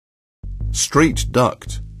Straight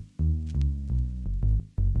duct.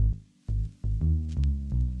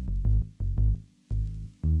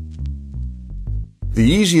 The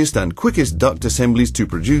easiest and quickest duct assemblies to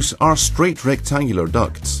produce are straight rectangular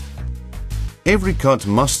ducts. Every cut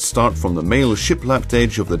must start from the male shiplapped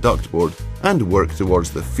edge of the ductboard and work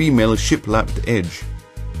towards the female shiplapped edge.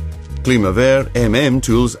 CLIMAVER MM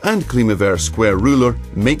tools and CLIMAVER square ruler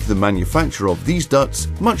make the manufacture of these ducts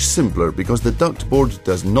much simpler because the ductboard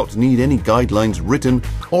does not need any guidelines written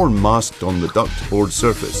or masked on the ductboard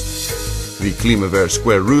surface. The CLIMAVER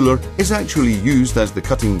square ruler is actually used as the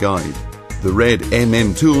cutting guide. The red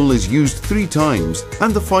MM tool is used 3 times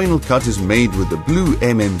and the final cut is made with the blue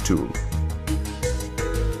MM tool.